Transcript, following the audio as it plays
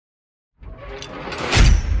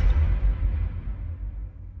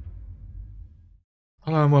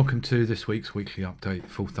Hello and welcome to this week's weekly update,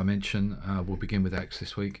 Fourth Dimension. We'll begin with X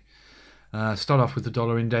this week. Start off with the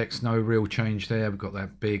dollar index, no real change there. We've got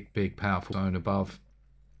that big powerful zone above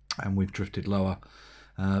and we've drifted lower.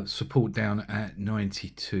 Support down at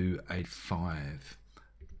 92.85.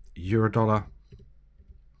 Euro dollar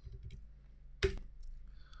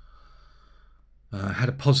had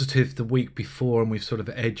a positive the week before and we've sort of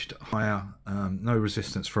edged higher. No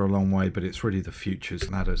resistance for a long way, but it's really the futures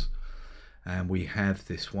that matters. And we have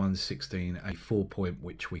this 116.84 point,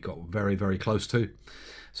 which we got very close to.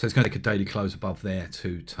 So it's going to take a daily close above there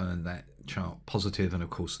to turn that chart positive, and of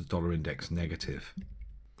course the dollar index negative.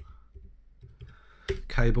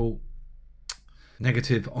 Cable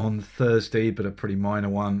negative on Thursday, but a pretty minor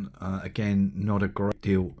one. Again, not a great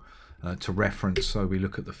deal to reference, so we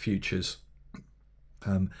look at the futures.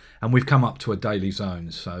 And we've come up to a daily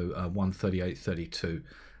zone, so 138.32.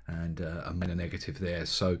 And a minor negative there.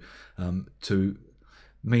 So to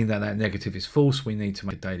mean that that negative is false, we need to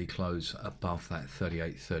make a daily close above that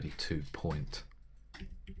 38.32 point.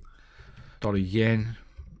 Dollar yen.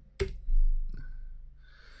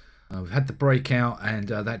 We've had the breakout, and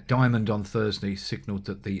that diamond on Thursday signaled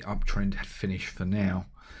that the uptrend had finished for now.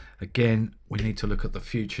 Again, we need to look at the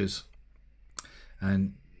futures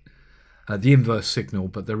and the inverse signal,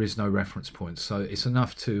 but there is no reference point, so it's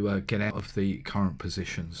enough to get out of the current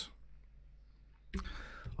positions.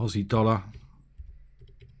 Aussie dollar,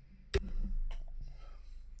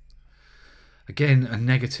 again a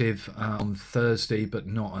negative on Thursday, but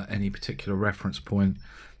not at any particular reference point.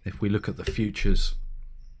 If we look at the futures,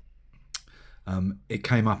 it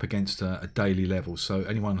came up against a daily level, so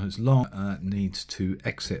anyone who's long needs to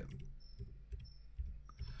exit.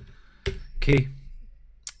 Key.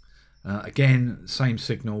 Again, same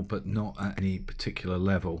signal, but not at any particular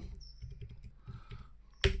level.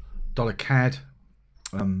 Dollar CAD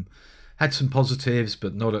had some positives,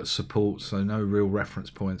 but not at support, so no real reference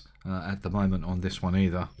points at the moment on this one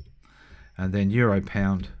either. And then Euro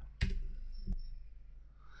pound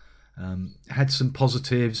had some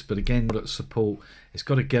positives, but again not at support. It's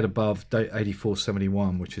got to get above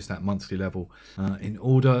 84.71, which is that monthly level, in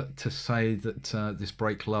order to say that this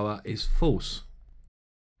break lower is false.